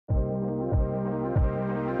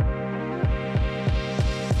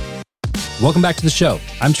Welcome back to the show.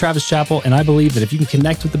 I'm Travis Chappell, and I believe that if you can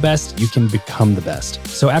connect with the best, you can become the best.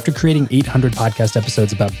 So after creating 800 podcast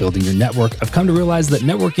episodes about building your network, I've come to realize that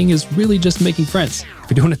networking is really just making friends. If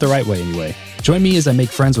you're doing it the right way anyway. Join me as I make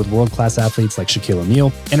friends with world-class athletes like Shaquille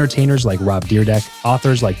O'Neal, entertainers like Rob Dyrdek,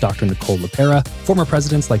 authors like Dr. Nicole LePera, former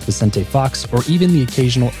presidents like Vicente Fox, or even the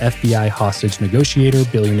occasional FBI hostage negotiator,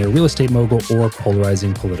 billionaire real estate mogul, or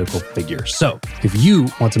polarizing political figure. So if you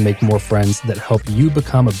want to make more friends that help you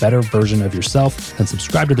become a better version of yourself, then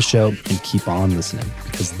subscribe to the show and keep on listening,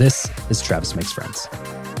 because this is Travis Makes Friends.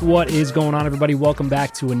 What is going on, everybody? Welcome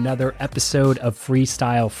back to another episode of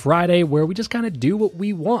Freestyle Friday, where we just kind of do what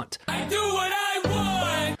we want. I do what I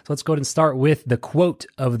want! So let's go ahead and start with the quote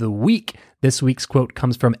of the week. This week's quote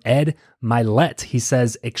comes from Ed Milet. He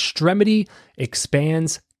says, "Extremity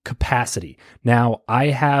expands capacity." Now, I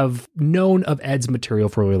have known of Ed's material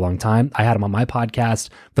for a really long time. I had him on my podcast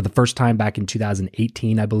for the first time back in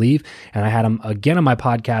 2018, I believe. And I had him again on my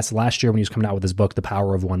podcast last year when he was coming out with his book, The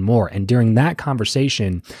Power of One More. And during that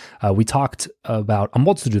conversation, we talked about a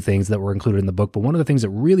multitude of things that were included in the book. But one of the things that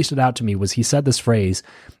really stood out to me was he said this phrase,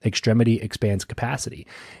 "Extremity expands capacity."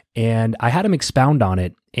 And I had him expound on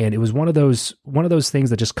it. And it was one of those things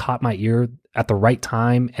that just caught my ear at the right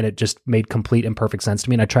time, and it just made complete and perfect sense to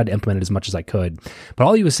me, and I tried to implement it as much as I could. But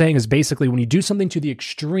all he was saying is basically when you do something to the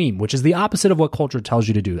extreme, which is the opposite of what culture tells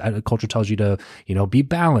you to do. Culture tells you to, be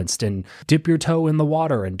balanced and dip your toe in the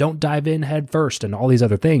water and don't dive in head first and all these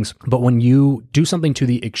other things. But when you do something to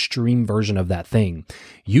the extreme version of that thing,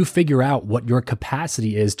 you figure out what your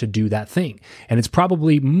capacity is to do that thing. And it's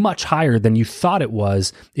probably much higher than you thought it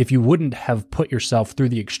was if you wouldn't have put yourself through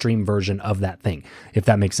the extreme version of that thing, if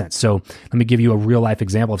that makes sense. So let me give you a real life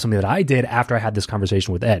example of something that I did after I had this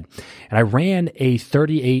conversation with Ed. And I ran a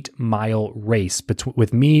 38-mile race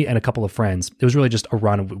with me and a couple of friends. It was really just a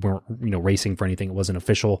run. We weren't, racing for anything. It wasn't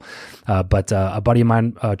official. But a buddy of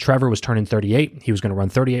mine, Trevor, was turning 38. He was going to run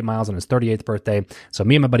 38 miles on his 38th birthday. So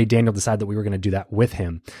me and my buddy Daniel decided that we were going to do that with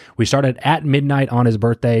him. We started at midnight on his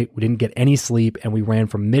birthday. We didn't get any sleep, and we ran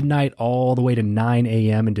from midnight all the way to 9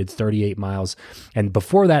 a.m. and did 38 miles. And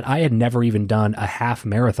before that, I had never even done a half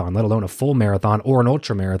marathon, let alone a full marathon or an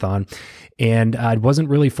ultra marathon. And I wasn't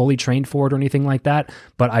really fully trained for it or anything like that,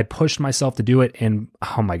 but I pushed myself to do it. And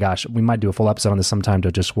oh my gosh, we might do a full episode on this sometime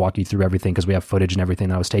to just walk you through everything, because we have footage and everything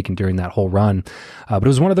that I was taking during that whole run. But it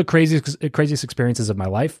was one of the craziest experiences of my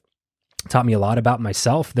life. Taught me a lot about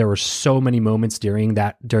myself. There were so many moments during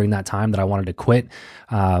that time that I wanted to quit.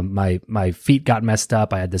 My feet got messed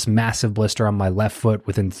up. I had this massive blister on my left foot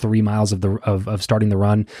within 3 miles of starting the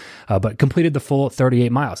run, but completed the full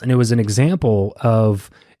 38 miles. And it was an example of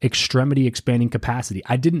extremity expanding capacity.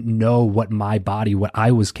 I didn't know what my body, what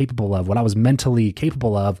I was capable of, what I was mentally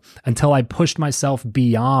capable of, until I pushed myself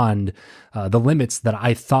beyond the limits that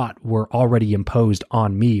I thought were already imposed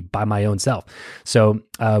on me by my own self. So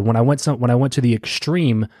when I went to the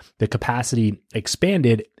extreme, the capacity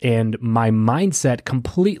expanded, and my mindset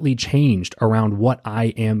completely changed around what I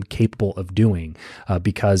am capable of doing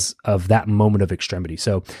because of that moment of extremity.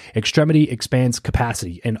 So extremity expands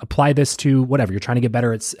capacity, and apply this to whatever you're trying to get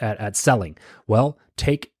better at selling. Well,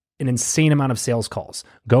 take an insane amount of sales calls.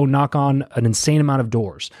 Go knock on an insane amount of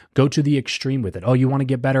doors. Go to the extreme with it. Oh, you want to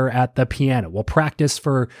get better at the piano? Well, practice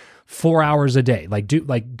for 4 hours a day.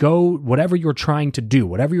 Go whatever you're trying to do,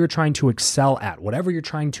 whatever you're trying to excel at, whatever you're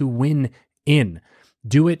trying to win in.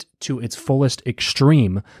 Do it to its fullest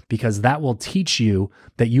extreme, because that will teach you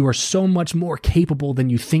that you are so much more capable than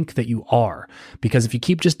you think that you are. Because if you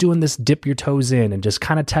keep just doing this, dip your toes in and just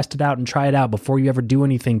kind of test it out and try it out before you ever do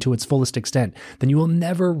anything to its fullest extent, then you will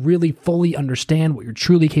never really fully understand what you're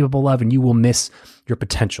truly capable of, and you will miss your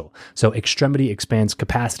potential. So extremity expands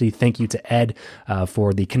capacity. Thank you to Ed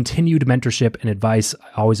for the continued mentorship and advice.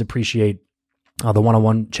 I always appreciate the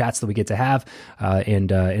one-on-one chats that we get to have,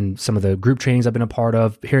 and some of the group trainings I've been a part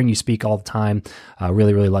of, hearing you speak all the time.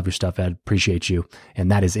 Really, really love your stuff, Ed. Appreciate you. And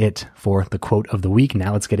that is it for the quote of the week.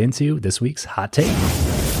 Now let's get into this week's hot take.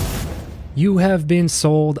 You have been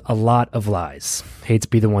sold a lot of lies. Hate to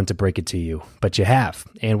be the one to break it to you, but you have.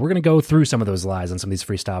 And we're going to go through some of those lies on some of these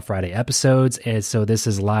Freestyle Friday episodes. And so this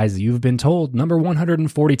is lies that you've been told. Number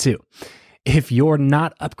 142. If you're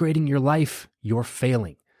not upgrading your life, you're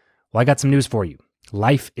failing. Well, I got some news for you.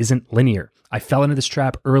 Life isn't linear. I fell into this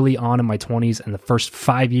trap early on in my 20s, and the first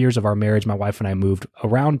 5 years of our marriage, my wife and I moved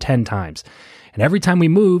around 10 times. And every time we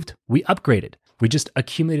moved, we upgraded. We just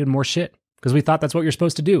accumulated more shit because we thought that's what you're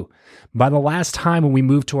supposed to do. By the last time when we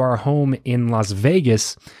moved to our home in Las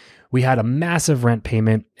Vegas, we had a massive rent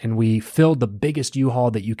payment, and we filled the biggest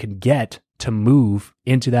U-Haul that you can get to move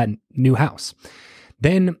into that new house.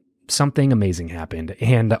 Then something amazing happened.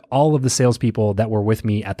 And all of the salespeople that were with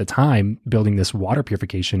me at the time building this water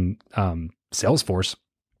purification sales force,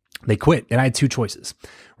 they quit. And I had two choices: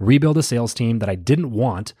 rebuild a sales team that I didn't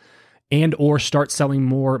want and or start selling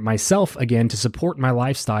more myself again to support my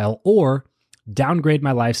lifestyle, or downgrade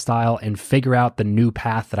my lifestyle and figure out the new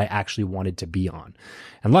path that I actually wanted to be on.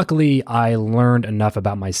 And luckily, I learned enough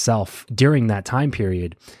about myself during that time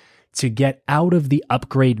period to get out of the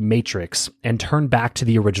upgrade matrix and turn back to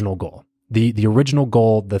the original goal. The original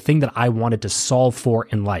goal, the thing that I wanted to solve for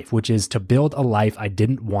in life, which is to build a life I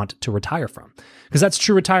didn't want to retire from. Because that's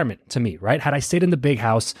true retirement to me, right? Had I stayed in the big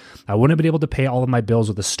house, I wouldn't have been able to pay all of my bills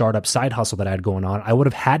with the startup side hustle that I had going on. I would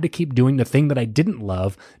have had to keep doing the thing that I didn't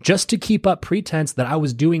love just to keep up pretense that I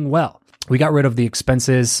was doing well. We got rid of the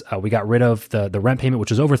expenses. We got rid of the rent payment,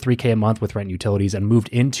 which was over $3,000 a month with rent and utilities, and moved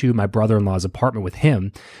into my brother-in-law's apartment with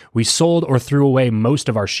him. We sold or threw away most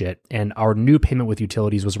of our shit, and our new payment with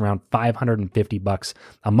utilities was around $550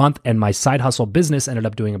 a month. And my side hustle business ended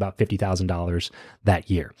up doing about $50,000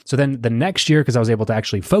 that year. So then the next year, because I was able to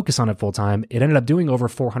actually focus on it full time, it ended up doing over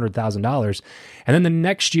 $400,000. And then the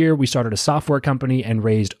next year, we started a software company and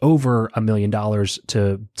raised over $1 million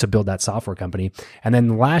to build that software company. And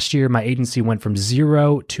then last year, my agency went from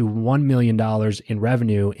 $0 to $1 million in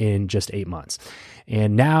revenue in just 8 months.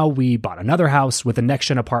 And now we bought another house with a next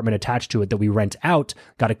gen apartment attached to it that we rent out,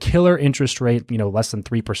 got a killer interest rate, less than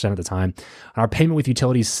 3% at the time. And our payment with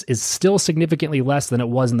utilities is still significantly less than it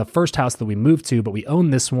was in the first house that we moved to, but we own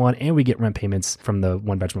this one and we get rent payments from the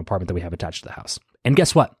one bedroom apartment that we have attached to the house. And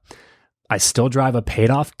guess what? I still drive a paid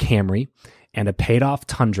off Camry and a paid off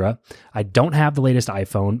Tundra. I don't have the latest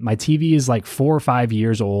iPhone. My TV is like 4 or 5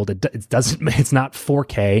 years old. It's not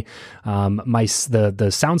 4K.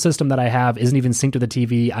 The sound system that I have isn't even synced to the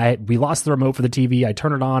TV. We lost the remote for the TV. I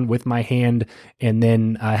turn it on with my hand, and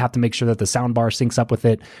then I have to make sure that the sound bar syncs up with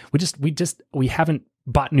it. We haven't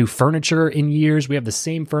bought new furniture in years. We have the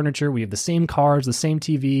same furniture. We have the same cars, the same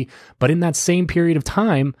TV. But in that same period of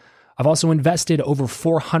time, I've also invested over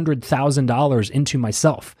 $400,000 into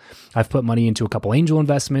myself. I've put money into a couple angel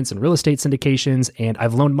investments and real estate syndications, and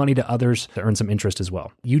I've loaned money to others to earn some interest as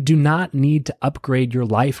well. You do not need to upgrade your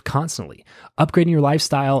life constantly. Upgrading your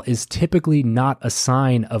lifestyle is typically not a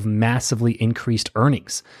sign of massively increased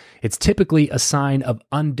earnings. It's typically a sign of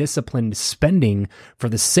undisciplined spending for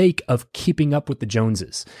the sake of keeping up with the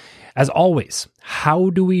Joneses. As always, how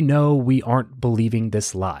do we know we aren't believing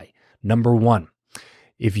this lie? Number one,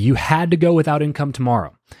 if you had to go without income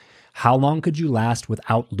tomorrow, how long could you last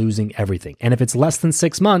without losing everything? And if it's less than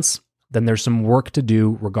 6 months, then there's some work to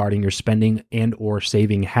do regarding your spending and or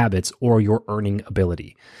saving habits or your earning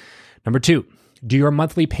ability. Number two, do your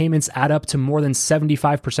monthly payments add up to more than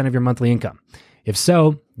 75% of your monthly income? If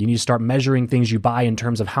so, you need to start measuring things you buy in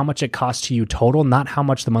terms of how much it costs to you total, not how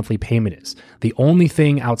much the monthly payment is. The only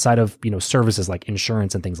thing outside of, services like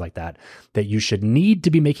insurance and things like that you should need to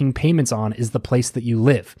be making payments on is the place that you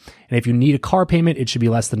live. And if you need a car payment, it should be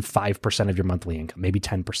less than 5% of your monthly income, maybe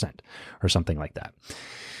 10% or something like that.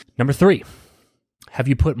 Number three, have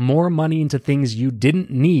you put more money into things you didn't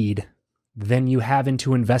need than you have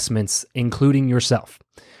into investments, including yourself?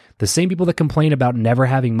 The same people that complain about never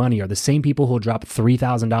having money are the same people who will drop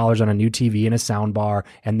 $3,000 on a new TV and a sound bar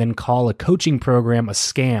and then call a coaching program a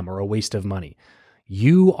scam or a waste of money.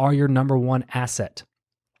 You are your number one asset.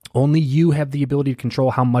 Only you have the ability to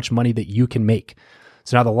control how much money that you can make.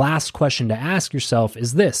 So now the last question to ask yourself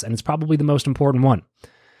is this, and it's probably the most important one.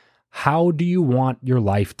 How do you want your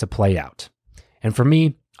life to play out? And for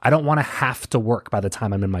me, I don't want to have to work by the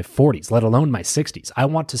time I'm in my 40s, let alone my 60s. I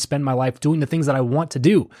want to spend my life doing the things that I want to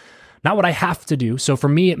do, not what I have to do. So for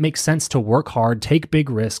me, it makes sense to work hard, take big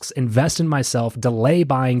risks, invest in myself, delay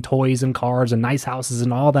buying toys and cars and nice houses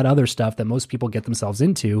and all that other stuff that most people get themselves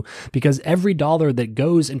into, because every dollar that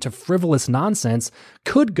goes into frivolous nonsense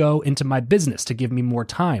could go into my business to give me more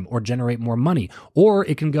time or generate more money, or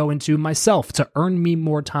it can go into myself to earn me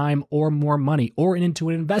more time or more money, or into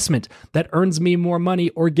an investment that earns me more money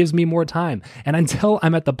or gives me more time. And until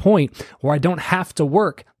I'm at the point where I don't have to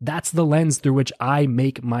work, that's the lens through which I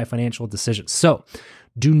make my financial decisions. So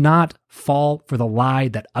do not fall for the lie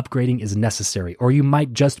that upgrading is necessary, or you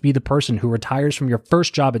might just be the person who retires from your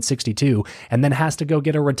first job at 62 and then has to go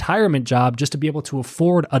get a retirement job just to be able to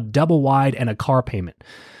afford a double wide and a car payment.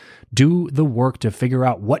 Do the work to figure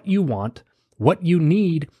out what you want, what you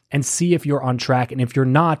need, and see if you're on track. And if you're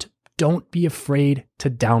not, don't be afraid to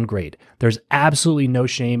downgrade. There's absolutely no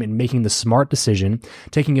shame in making the smart decision,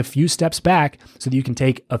 taking a few steps back so that you can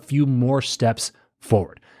take a few more steps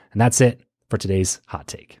forward. And that's it for today's hot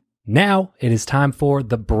take. Now it is time for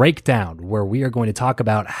the breakdown, where we are going to talk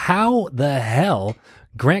about how the hell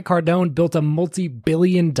Grant Cardone built a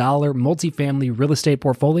multi-billion-dollar multifamily real estate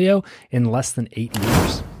portfolio in less than 8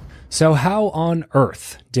 years. So how on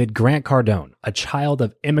earth did Grant Cardone, a child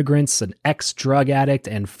of immigrants, an ex-drug addict,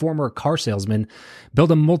 and former car salesman,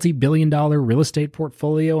 build a multi-billion-dollar real estate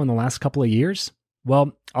portfolio in the last couple of years?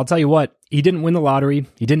 Well, I'll tell you what, he didn't win the lottery,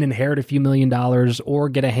 he didn't inherit a few $1 million, or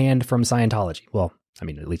get a hand from Scientology. Well, I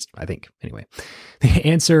mean, at least I think, anyway. The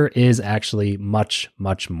answer is actually much,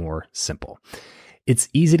 much more simple. It's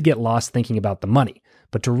easy to get lost thinking about the money,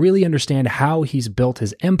 but to really understand how he's built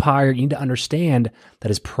his empire, you need to understand that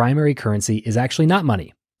his primary currency is actually not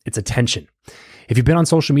money, it's attention. If you've been on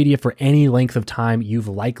social media for any length of time, you've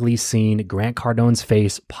likely seen Grant Cardone's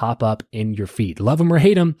face pop up in your feed. Love him or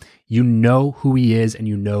hate him, you know who he is and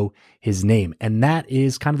you know his name. And that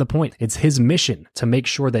is kind of the point. It's his mission to make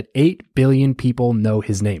sure that 8 billion people know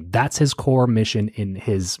his name. That's his core mission in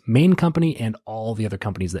his main company and all the other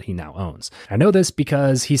companies that he now owns. I know this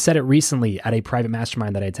because he said it recently at a private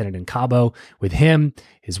mastermind that I attended in Cabo with him,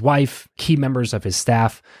 his wife, key members of his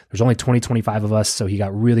staff. There's only 25 of us, so he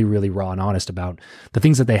got really, really raw and honest about the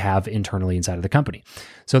things that they have internally inside of the company.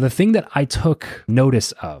 So the thing that I took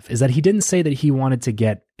notice of is that he didn't say that he wanted to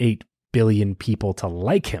get 8 billion people to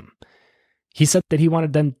like him. He said that he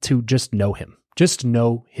wanted them to just know him, just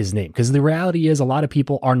know his name. Because the reality is a lot of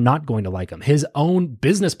people are not going to like him. His own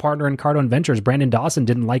business partner in Cardone Ventures, Brandon Dawson,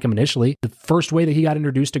 didn't like him initially. The first way that he got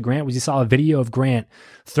introduced to Grant was he saw a video of Grant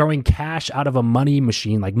throwing cash out of a money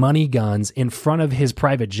machine, like money guns, in front of his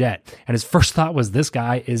private jet. And his first thought was, this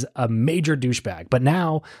guy is a major douchebag. But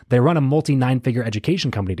now they run a multi-9-figure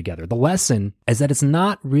education company together. The lesson is that it's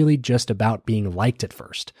not really just about being liked at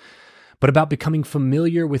first, but about becoming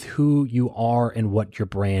familiar with who you are and what your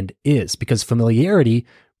brand is, because familiarity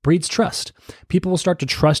breeds trust. People will start to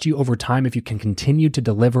trust you over time if you can continue to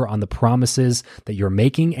deliver on the promises that you're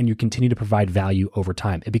making and you continue to provide value over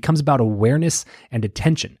time. It becomes about awareness and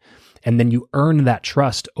attention, and then you earn that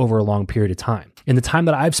trust over a long period of time. In the time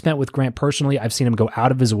that I've spent with Grant personally, I've seen him go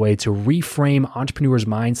out of his way to reframe entrepreneurs'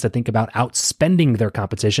 minds to think about outspending their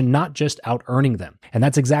competition, not just out-earning them. And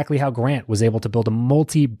that's exactly how Grant was able to build a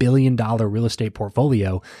multi-billion-dollar real estate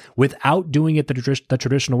portfolio without doing it the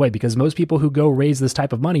traditional way. Because most people who go raise this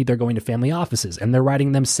type of money, they're going to family offices and they're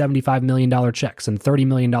writing them $75 million checks and $30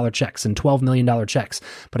 million checks and $12 million checks.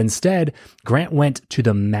 But instead, Grant went to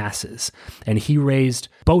the masses and he raised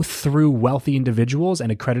both through wealthy individuals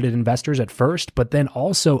and accredited investors at first, but then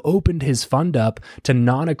also opened his fund up to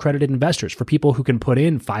non-accredited investors for people who can put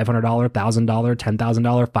in $500, $1,000,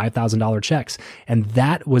 $10,000, $5,000 checks. And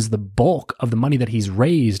that was the bulk of the money that he's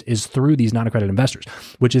raised is through these non-accredited investors,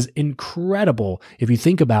 which is incredible if you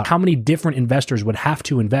think about how many different investors would have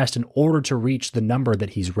to invest in order to reach the number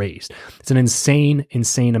that he's raised. It's an insane,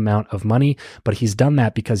 insane amount of money, but he's done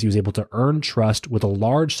that because he was able to earn trust with a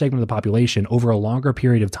large segment of the population over a longer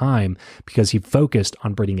period of time because he focused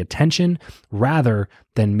on bringing attention rather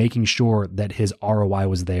than making sure that his ROI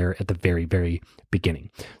was there at the very, very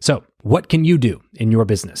beginning. So what can you do in your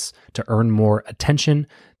business to earn more attention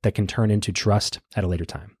that can turn into trust at a later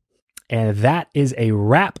time? And that is a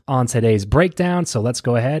wrap on today's breakdown. So let's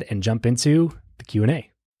go ahead and jump into the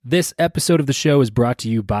Q&A. This episode of the show is brought to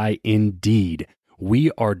you by Indeed.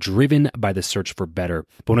 We are driven by the search for better.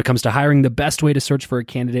 But when it comes to hiring, the best way to search for a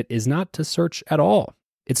candidate is not to search at all.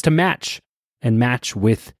 It's to match and match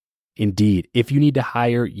with Indeed. If you need to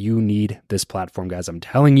hire, you need this platform, guys. I'm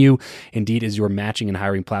telling you, Indeed is your matching and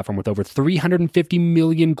hiring platform with over 350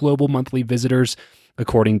 million global monthly visitors,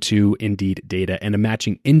 according to Indeed data, and a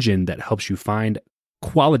matching engine that helps you find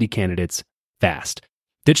quality candidates fast.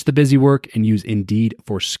 Ditch the busy work and use Indeed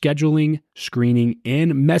for scheduling, screening,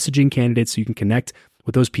 and messaging candidates so you can connect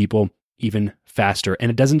with those people even faster.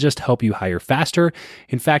 And it doesn't just help you hire faster.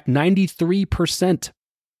 In fact, 93%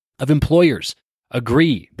 of employers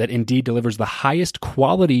agree that Indeed delivers the highest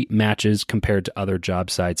quality matches compared to other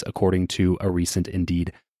job sites, according to a recent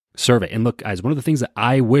Indeed survey. And look, guys, one of the things that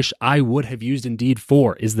I wish I would have used Indeed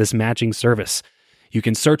for is this matching service. You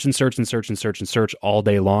can search and search and search and search and search all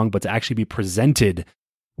day long, but to actually be presented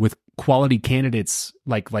with quality candidates,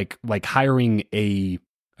 like hiring a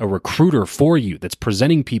recruiter for you that's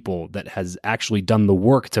presenting people that has actually done the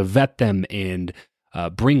work to vet them and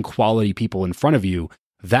bring quality people in front of you,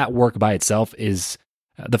 that work by itself is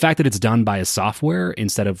the fact that it's done by a software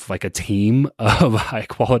instead of like a team of high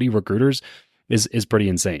quality recruiters is pretty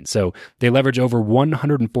insane. So they leverage over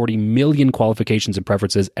 140 million qualifications and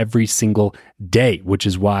preferences every single day, which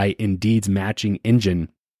is why Indeed's matching engine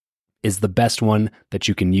is the best one that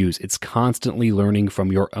you can use. It's constantly learning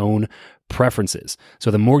from your own preferences.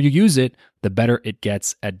 So the more you use it, the better it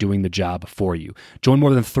gets at doing the job for you. Join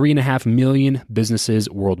more than 3.5 million businesses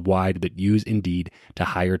worldwide that use Indeed to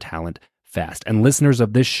hire talent fast. And listeners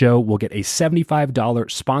of this show will get a $75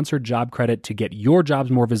 sponsored job credit to get your jobs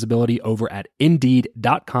more visibility over at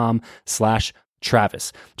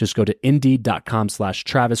Indeed.com/Travis. Just go to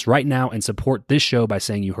Indeed.com/Travis right now and support this show by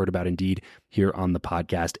saying you heard about Indeed here on the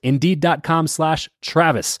podcast.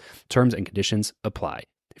 Indeed.com/Travis. Terms and conditions apply.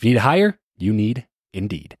 If you need to hire, you need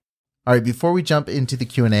Indeed. All right, before we jump into the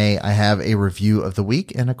Q&A, I have a review of the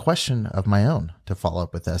week and a question of my own to follow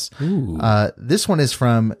up with this. This one is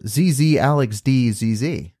from ZZ Alex D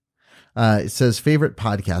ZZ. It says, favorite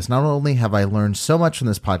podcast. Not only have I learned so much from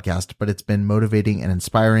this podcast, but it's been motivating and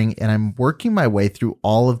inspiring, and I'm working my way through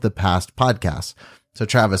all of the past podcasts. So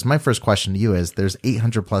Travis, my first question to you is, there's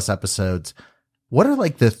 800 plus episodes. What are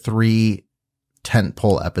like the 3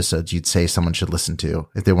 tentpole episodes you'd say someone should listen to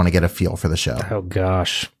if they want to get a feel for the show? Oh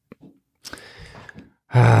gosh.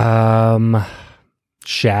 Shaq,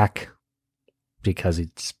 because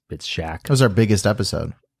it's Shaq. That was our biggest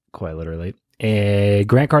episode. Quite literally.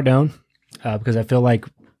 Grant Cardone, because I feel like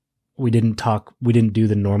we didn't do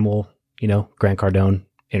the normal, Grant Cardone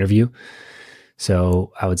interview.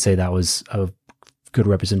 So I would say that was a good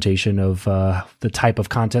representation of the type of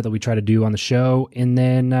content that we try to do on the show. And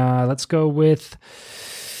then let's go with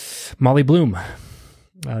Molly Bloom,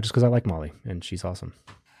 just because I like Molly and she's awesome.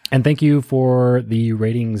 And thank you for the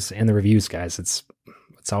ratings and the reviews, guys. It's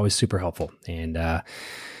always super helpful. And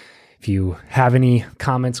if you have any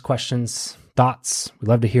comments, questions, thoughts, we'd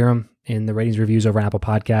love to hear them in the ratings reviews over on Apple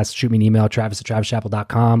Podcasts. Shoot me an email,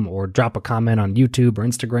 travis@travischappell.com, or drop a comment on YouTube or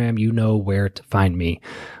Instagram. You know where to find me.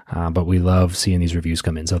 But we love seeing these reviews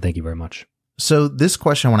come in. So thank you very much. So this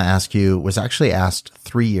question I want to ask you was actually asked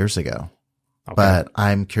 3 years ago. Okay. But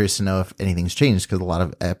I'm curious to know if anything's changed, because a lot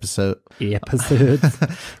of episodes.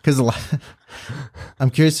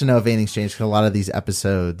 I'm curious to know if anything's changed, because a lot of these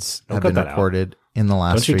episodes have been recorded in the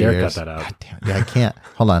last 3 years. Don't you dare cut that out. God damn it. Yeah, I can't.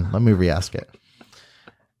 Hold on. Let me re-ask it.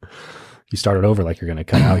 You started over like you're going to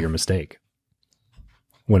cut out your mistake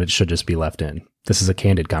when it should just be left in. This is a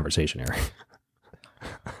candid conversation, Eric.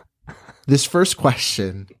 This first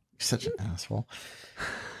question, you're such an asshole.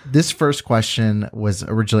 This first question was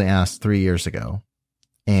originally asked 3 years ago,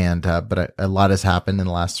 and but a lot has happened in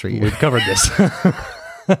the last 3 years. We've covered this.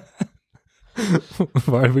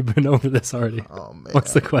 Why have we been over this already? Oh man,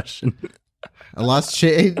 what's the question? A lot's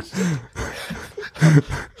changed in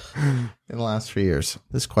the last 3 years.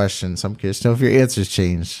 This question, so I'm curious to know if your answers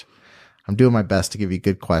changed. I'm doing my best to give you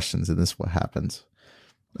good questions, and this is what happens.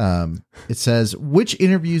 It says, which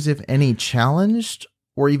interviews, if any, challenged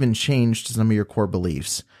or even changed some of your core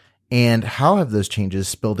beliefs? And how have those changes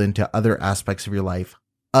spilled into other aspects of your life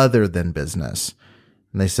other than business?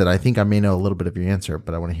 And they said, I think I may know a little bit of your answer,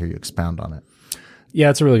 but I want to hear you expound on it. Yeah,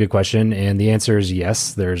 it's a really good question. And the answer is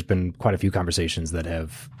yes. There's been quite a few conversations that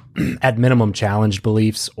have at minimum challenged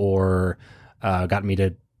beliefs or got me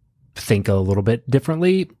to think a little bit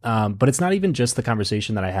differently. But it's not even just the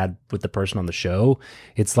conversation that I had with the person on the show.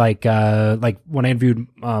 It's like when I interviewed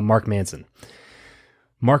Mark Manson.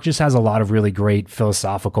 Mark just has a lot of really great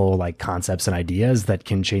philosophical concepts and ideas that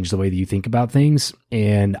can change the way that you think about things.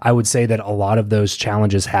 And I would say that a lot of those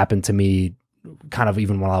challenges happened to me kind of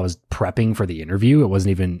even while I was prepping for the interview. It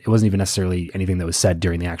wasn't even necessarily anything that was said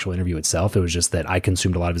during the actual interview itself. It was just that I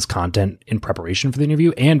consumed a lot of his content in preparation for the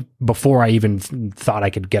interview and before I even thought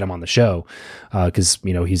I could get him on the show. Cause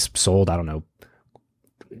he's sold, I don't know,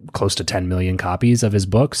 close to 10 million copies of his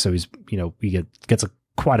book. So he's, he gets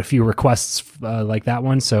quite a few requests like that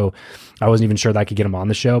one. So I wasn't even sure that I could get him on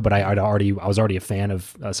the show, but I was already a fan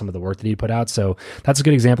of some of the work that he put out. So that's a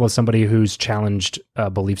good example of somebody who's challenged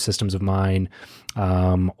belief systems of mine,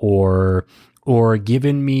 or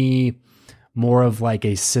given me more of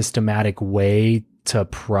a systematic way to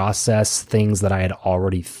process things that I had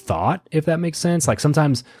already thought, if that makes sense.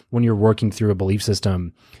 Sometimes when you're working through a belief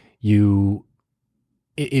system,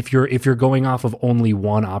 if you're going off of only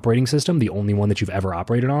one operating system, the only one that you've ever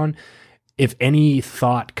operated on, if any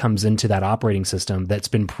thought comes into that operating system that's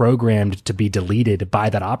been programmed to be deleted by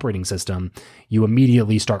that operating system, you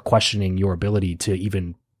immediately start questioning your ability to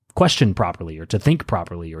even question properly or to think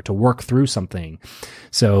properly or to work through something.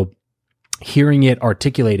 So hearing it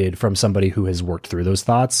articulated from somebody who has worked through those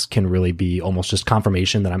thoughts can really be almost just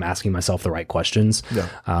confirmation that I'm asking myself the right questions,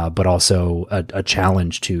 but also a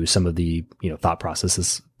challenge to some of the thought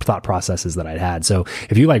processes that I'd had. So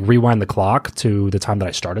if you rewind the clock to the time that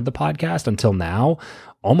I started the podcast until now,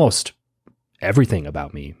 almost everything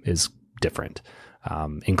about me is different.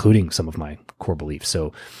 including some of my core beliefs.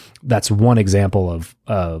 So that's one example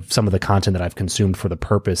of some of the content that I've consumed for the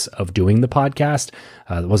purpose of doing the podcast.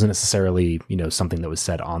 It wasn't necessarily, something that was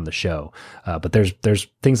said on the show. But there's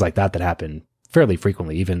things like that happen fairly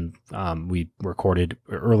frequently. Even we recorded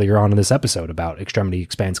earlier on in this episode about Extremity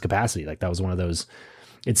expands capacity. Like that was one of those.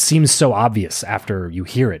 It seems so obvious after you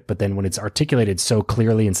hear it, but then when it's articulated so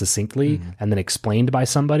clearly and succinctly and then explained by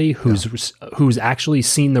somebody who's actually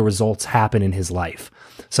seen the results happen in his life,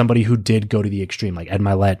 somebody who did go to the extreme, like Ed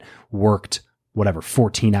Milet worked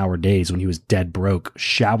 14-hour days when he was dead broke,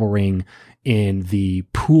 showering in the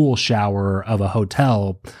pool shower of a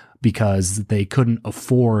hotel because they couldn't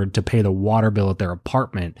afford to pay the water bill at their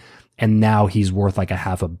apartment. And now he's worth like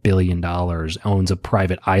 $500 million, owns a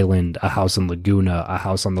private island, a house in Laguna, a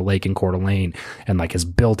house on the lake in Coeur d'Alene, and like has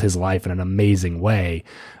built his life in an amazing way.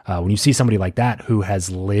 When you see somebody like that who has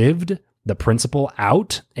lived the principle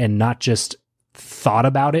out and not just thought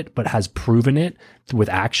about it, but has proven it with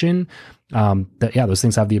action, those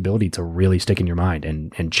things have the ability to really stick in your mind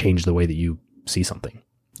and change the way that you see something.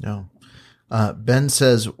 No. Ben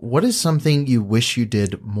says, what is something you wish you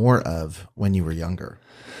did more of when you were younger?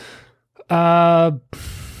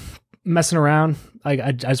 Messing around.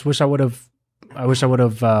 I just wish I would have, I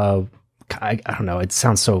don't know. It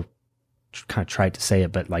sounds so kind of trite to say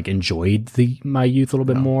it, but like enjoyed my youth a little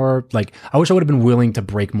bit more. Like I wish I would have been willing to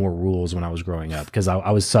break more rules when I was growing up, because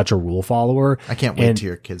I was such a rule follower. I can't wait till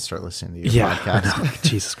your kids start listening to your podcast.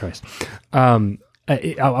 Jesus Christ. I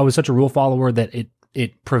was such a rule follower that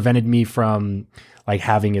it prevented me from like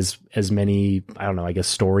having as many, I don't know, I guess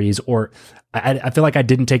stories, or I feel like I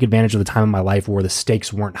didn't take advantage of the time in my life where the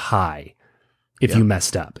stakes weren't high if you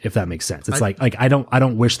messed up, if that makes sense. It's like I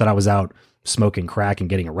don't wish that I was out smoking crack and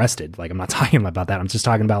getting arrested. Like I'm not talking about that. I'm just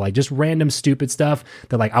talking about like just random stupid stuff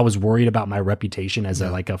that like I was worried about my reputation as a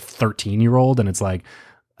 13-year-old. And it's like,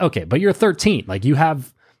 okay, but you're 13. Like you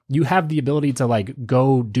have the ability to like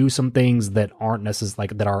go do some things that aren't necessarily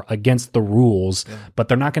like that are against the rules, but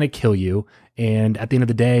they're not going to kill you. And at the end of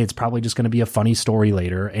the day, it's probably just going to be a funny story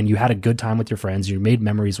later. And you had a good time with your friends. You made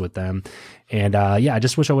memories with them. And I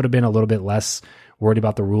just wish I would have been a little bit less worried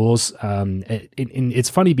about the rules. It's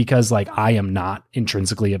funny because like I am not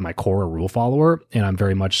intrinsically at my core a rule follower, and I'm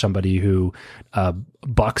very much somebody who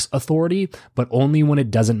bucks authority, but only when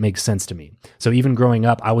it doesn't make sense to me. So even growing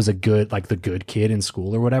up, I was the good kid in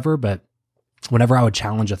school or whatever, but whenever I would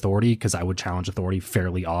challenge authority, because I would challenge authority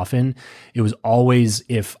fairly often, it was always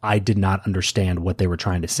if I did not understand what they were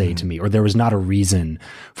trying to say to me, or there was not a reason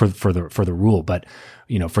for the rule. But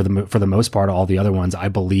for the most part, all the other ones, I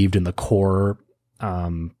believed in the core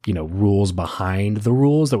rules behind the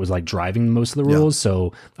rules that was like driving most of the rules.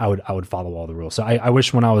 So I would follow all the rules. So I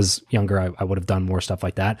wish when I was younger, I would have done more stuff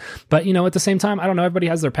like that. But, at the same time, I don't know, everybody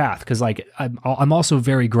has their path. Cause like, I'm also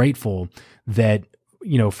very grateful that,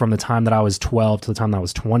 from the time that I was 12 to the time that I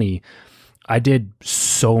was 20, I did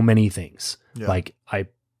so many things. Yeah. Like I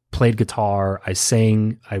played guitar, I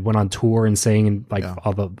sang, I went on tour and sang in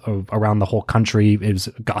around the whole country. It was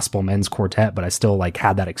a gospel men's quartet, but I still like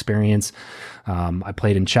had that experience. I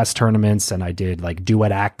played in chess tournaments, and I did like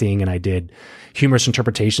duet acting, and I did humorous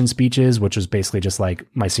interpretation speeches, which was basically just like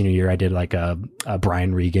my senior year. I did like a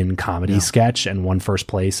Brian Regan comedy sketch and won first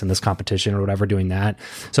place in this competition or whatever doing that.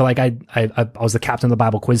 So like I was the captain of the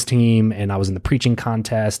Bible quiz team, and I was in the preaching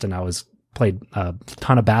contest, and I played a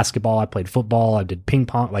ton of basketball. I played football. I did ping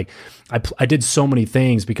pong. Like I did so many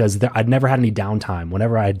things because I'd never had any downtime.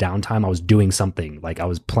 Whenever I had downtime, I was doing something. Like I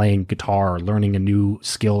was playing guitar or learning a new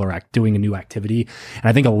skill or doing a new activity. And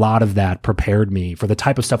I think a lot of that prepared me for the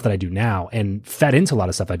type of stuff that I do now, and fed into a lot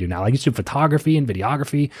of stuff I do now. Like I used to do photography and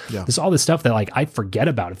videography. Yeah. There's all this stuff that like I forget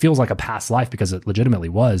about. It feels like a past life because it legitimately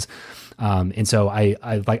was. And so I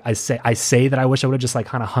say that I wish I would have just like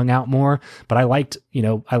kind of hung out more, but I liked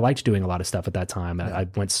doing a lot of stuff at that time. Yeah. I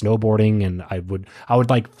went snowboarding, and I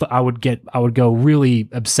would go really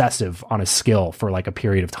obsessive on a skill for like a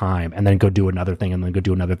period of time, and then go do another thing, and then go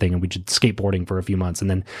do another thing. And we did skateboarding for a few months, and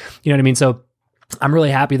then, you know what I mean? So I'm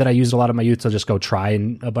really happy that I used a lot of my youth to just go try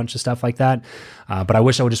and a bunch of stuff like that. But I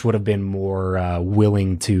wish I would have been more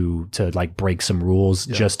willing to like break some rules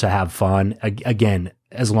just to have fun. Again,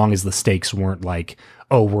 as long as the stakes weren't like,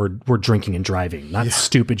 oh, we're drinking and driving, not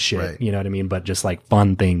stupid shit, right. You know what I mean? But just like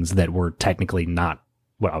fun things that were technically not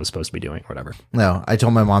what I was supposed to be doing or whatever. No, I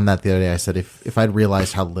told my mom that the other day. I said, if I'd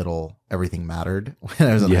realized how little everything mattered when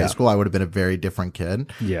I was in high school, I would have been a very different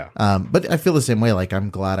kid. Yeah. But I feel the same way. Like I'm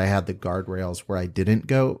glad I had the guardrails where I didn't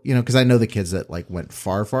go, because I know the kids that like went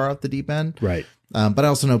far, far out the deep end. Right. But I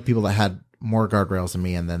also know people that had more guardrails than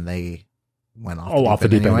me, and then they went off. Off the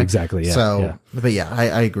deep end. Exactly. Yeah. So, but yeah,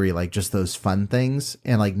 I agree. Like just those fun things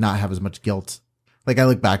and like not have as much guilt. Like I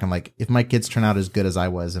look back, I'm like, if my kids turn out as good as I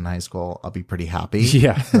was in high school, I'll be pretty happy.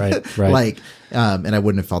 Yeah. Right. Like, and I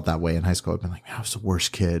wouldn't have felt that way in high school. I'd been like, man, I was the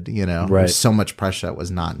worst kid, you know, right. There's so much pressure that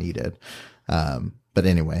was not needed. But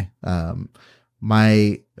anyway,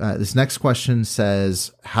 this next question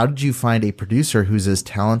says, how did you find a producer who's as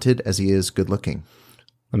talented as he is good looking?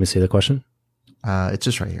 Let me see the question. It's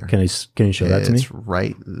just right here. Can you show that to me? It's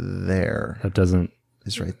right there. That doesn't.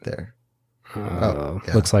 It's right there.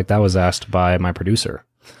 Looks like that was asked by my producer.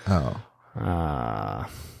 Let's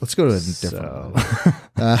go to a different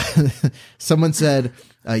one. Someone said,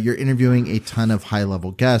 you're interviewing a ton of high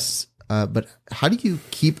level guests, but how do you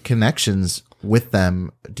keep connections with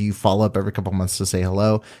them? Do you follow up every couple months to say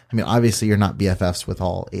hello? I mean, obviously you're not BFFs with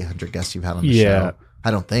all 800 guests you've had on the show.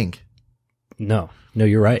 I don't think. No,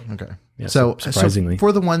 you're right. Okay. Yeah, so surprisingly,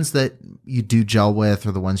 for the ones that you do gel with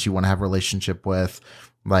or the ones you want to have a relationship with,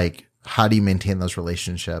 like, how do you maintain those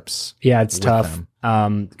relationships? Yeah, it's tough.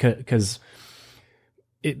 Cause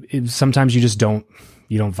sometimes you just don't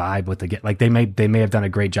vibe with like they may have done a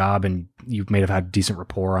great job and you may have had decent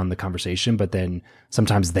rapport on the conversation, but then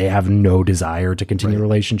sometimes they have no desire to continue a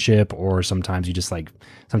relationship, or sometimes you just like,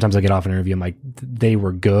 sometimes I get off an interview, I'm like, they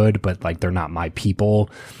were good, but like, they're not my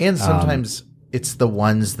people. And sometimes it's the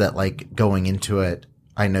ones that like going into it,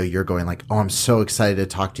 I know you're going like, oh, I'm so excited to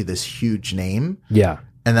talk to this huge name. Yeah.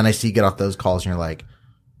 And then I see you get off those calls and you're like,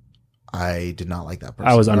 I did not like that person.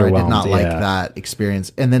 I was underwhelmed. I did not like that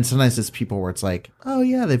experience. And then sometimes it's people where it's like, oh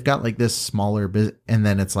yeah, they've got like this smaller business. And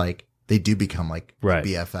then it's like, they do become like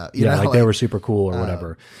BFF. You know, like they were super cool or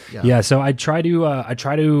whatever. Yeah. So I try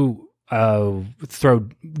to throw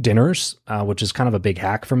dinners, which is kind of a big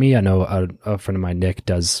hack for me. I know a friend of mine, Nick,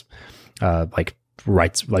 does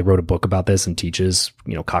wrote a book about this and teaches,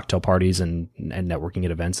 cocktail parties and networking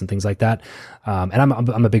at events and things like that. And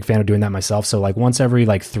I'm a big fan of doing that myself. So like once every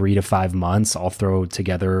like 3 to 5 months, I'll throw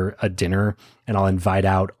together a dinner and I'll invite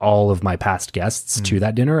out all of my past guests to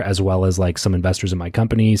that dinner, as well as like some investors in my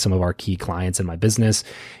company, some of our key clients in my business.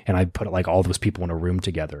 And I put like all those people in a room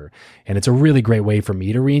together. And it's a really great way for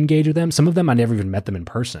me to re-engage with them. Some of them, I never even met them in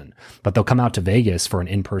person, but they'll come out to Vegas for an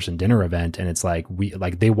in-person dinner event. And it's like,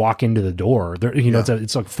 they walk into the door,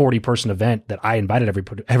 it's a 40-person event that I invited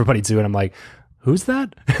everybody to. And I'm like, who's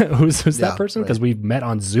that? who's that person? Because we've met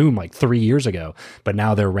on Zoom like 3 years ago, but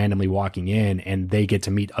now they're randomly walking in and they get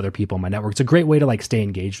to meet other people in my network. It's a great way to like stay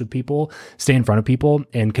engaged with people, stay in front of people,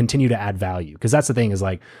 and continue to add value. Because that's the thing, is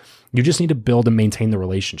like, you just need to build and maintain the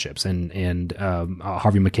relationships. And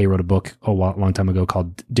Harvey Mackay wrote a book a long time ago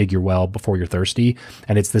called Dig Your Well Before You're Thirsty.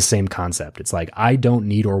 And it's the same concept. It's like, I don't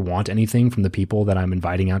need or want anything from the people that I'm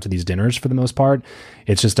inviting out to these dinners for the most part.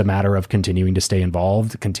 It's just a matter of continuing to stay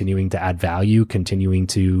involved, continuing to add value, continuing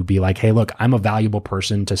to be like, hey, look, I'm a valuable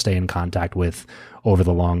person to stay in contact with over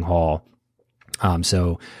the long haul.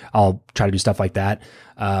 So I'll try to do stuff like that.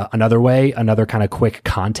 Another kind of quick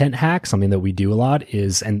content hack, something that we do a lot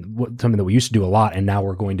something that we used to do a lot, and now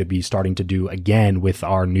we're going to be starting to do again with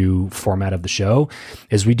our new format of the show,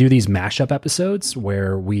 is we do these mashup episodes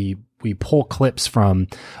where we pull clips from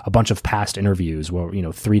a bunch of past interviews,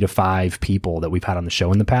 where, 3 to 5 people that we've had on the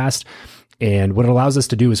show in the past. And what it allows us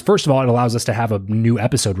to do is, first of all, it allows us to have a new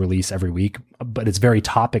episode release every week, but it's very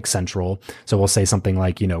topic central. So we'll say something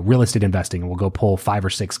like, real estate investing, and we'll go pull 5 or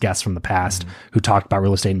 6 guests from the past who talked about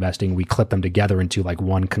real estate investing. We clip them together into like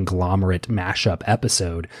one conglomerate mashup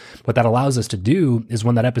episode. What that allows us to do is,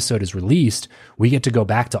 when that episode is released, we get to go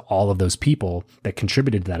back to all of those people that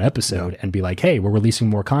contributed to that episode and be like, hey, we're releasing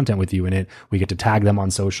more content with you in it. We get to tag them on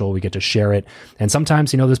social. We get to share it. And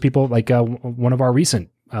sometimes, those people, like one of our recent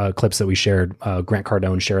clips that we shared, Grant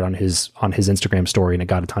Cardone shared on his Instagram story, and it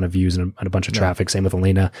got a ton of views and a bunch of traffic. Same with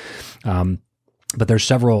Elena. But there's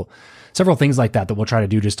several things like that we'll try to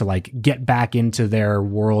do just to like get back into their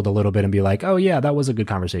world a little bit and be like, oh yeah, that was a good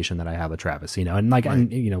conversation that I had with Travis, and like,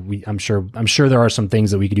 I'm sure there are some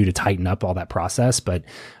things that we could do to tighten up all that process, but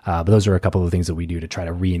those are a couple of things that we do to try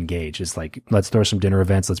to re-engage. It's like, let's throw some dinner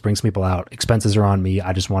events, let's bring some people out. Expenses are on me.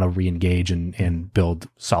 I just want to re-engage and build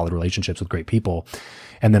solid relationships with great people.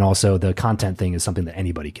 And then also the content thing is something that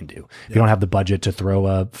anybody can do. If you don't have the budget to throw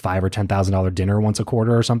a $5,000 or $10,000 dinner once a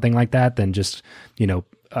quarter or something like that, then just,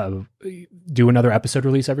 do another episode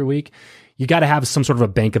release every week. You got to have some sort of a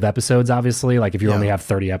bank of episodes, obviously. Like if you only have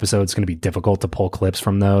 30 episodes, it's going to be difficult to pull clips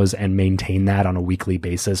from those and maintain that on a weekly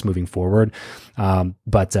basis moving forward.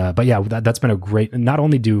 But yeah, that's been a great, not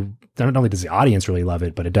only does the audience really love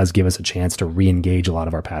it, but it does give us a chance to re-engage a lot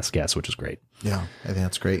of our past guests, which is great. Yeah, I think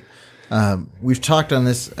that's great. We've talked on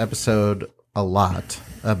this episode a lot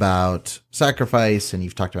about sacrifice, and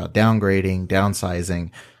you've talked about downgrading,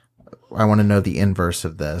 downsizing. I want to know the inverse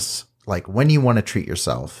of this. Like, when you want to treat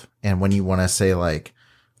yourself and when you want to say, like,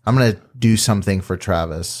 I'm going to do something for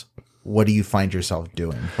Travis, what do you find yourself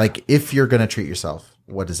doing? Like, if you're going to treat yourself,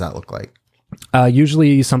 what does that look like?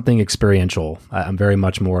 Usually something experiential. I'm very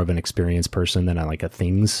much more of an experience person than I like a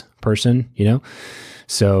things person, you know?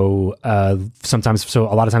 So a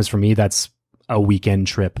lot of times for me, that's a weekend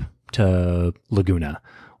trip to Laguna,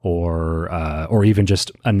 or even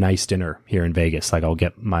just a nice dinner here in Vegas. Like, I'll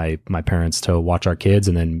get my parents to watch our kids,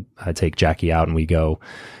 and then I take Jackie out and we go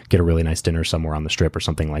get a really nice dinner somewhere on the strip or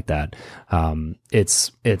something like that.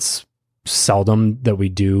 It's seldom that we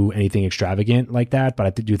do anything extravagant like that, but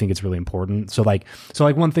I do think it's really important. So like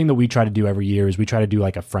one thing that we try to do every year is we try to do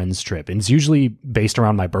like a friends trip, and it's usually based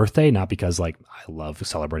around my birthday, not because like I love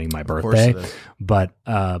celebrating my birthday, but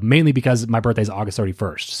mainly because my birthday is August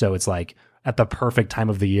 31st. So it's like at the perfect time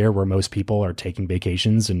of the year where most people are taking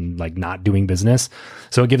vacations and like not doing business.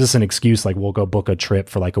 So it gives us an excuse. Like, we'll go book a trip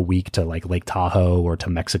for like a week to like Lake Tahoe or to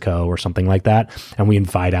Mexico or something like that. And we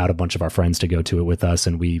invite out a bunch of our friends to go to it with us.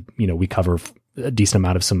 And we cover a decent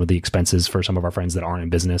amount of some of the expenses for some of our friends that aren't in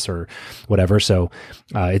business or whatever. So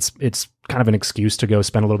it's kind of an excuse to go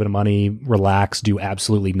spend a little bit of money, relax, do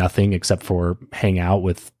absolutely nothing except for hang out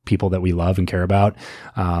with people that we love and care about.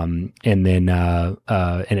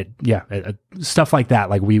 Stuff like that.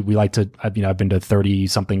 Like we like to, I've been to 30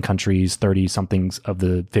 something countries, 30 somethings of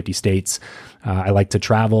the 50 states. I like to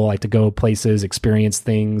travel, I like to go places, experience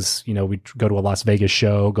things. We go to a Las Vegas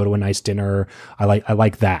show, go to a nice dinner. I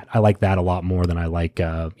like that. I like that a lot more than I like,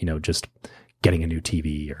 just getting a new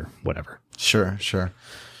TV or whatever. Sure.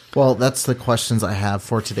 Well, that's the questions I have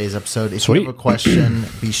for today's episode. If you have a question,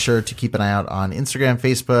 be sure to keep an eye out on Instagram,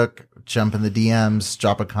 Facebook, jump in the DMs,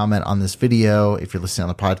 drop a comment on this video. If you're listening on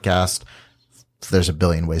the podcast, there's a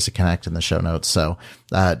billion ways to connect in the show notes. So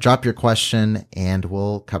drop your question and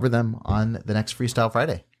we'll cover them on the next Freestyle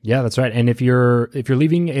Friday. Yeah, that's right. And if you're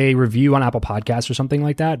leaving a review on Apple Podcasts or something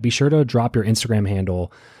like that, be sure to drop your Instagram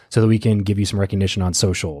handle so that we can give you some recognition on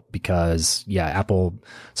social, because Apple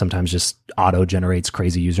sometimes just auto generates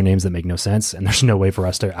crazy usernames that make no sense. And there's no way for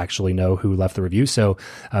us to actually know who left the review. So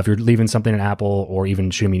if you're leaving something in Apple or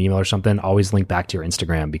even shooting me an email or something, always link back to your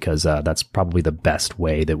Instagram, because that's probably the best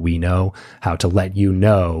way that we know how to let you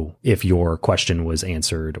know if your question was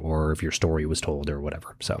answered or if your story was told or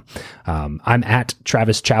whatever. So I'm at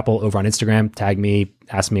Travis Chappell over on Instagram. Tag me,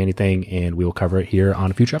 ask me anything, and we will cover it here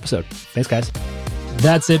on a future episode. Thanks, guys.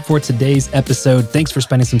 That's it for today's episode. Thanks for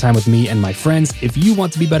spending some time with me and my friends. If you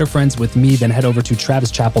want to be better friends with me, then head over to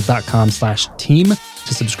travischappell.com/team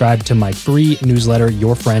to subscribe to my free newsletter,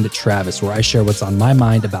 Your Friend Travis, where I share what's on my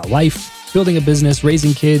mind about life, building a business,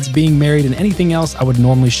 raising kids, being married, and anything else I would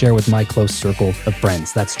normally share with my close circle of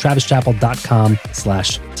friends. That's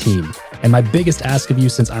travischappell.com/team. And my biggest ask of you,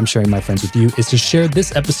 since I'm sharing my friends with you, is to share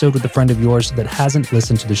this episode with a friend of yours that hasn't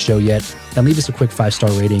listened to the show yet, and leave us a quick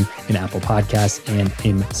 5-star rating in Apple Podcasts and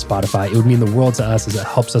in Spotify. It would mean the world to us, as it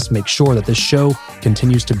helps us make sure that this show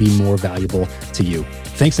continues to be more valuable to you.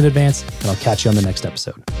 Thanks in advance, and I'll catch you on the next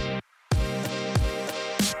episode.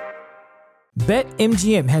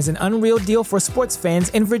 BetMGM has an unreal deal for sports fans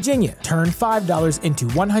in Virginia. Turn $5 into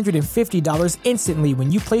 $150 instantly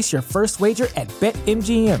when you place your first wager at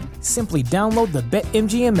BetMGM. Simply download the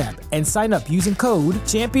BetMGM app and sign up using code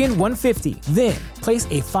Champion150. Then, place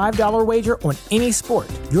a $5 wager on any sport.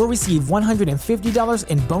 You'll receive $150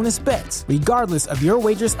 in bonus bets, regardless of your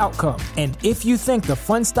wager's outcome. And if you think the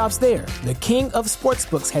fun stops there, the King of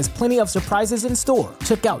Sportsbooks has plenty of surprises in store.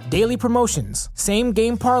 Check out daily promotions,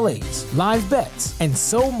 same-game parlays, live bets, and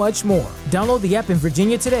so much more. Download the app in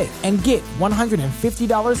Virginia today and get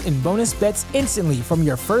 $150 in bonus bets instantly from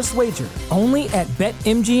your first wager. Only at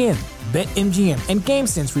BetMGM. BetMGM and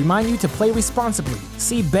GameSense remind you to play responsibly.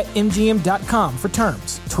 See BetMGM.com for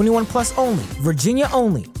terms. 21 plus only. Virginia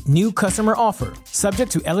only. New customer offer.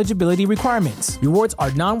 Subject to eligibility requirements. Rewards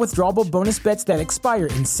are non-withdrawable bonus bets that expire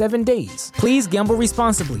in 7 days. Please gamble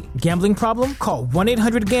responsibly. Gambling problem? Call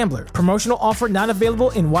 1-800-GAMBLER. Promotional offer not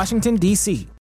available in Washington, D.C.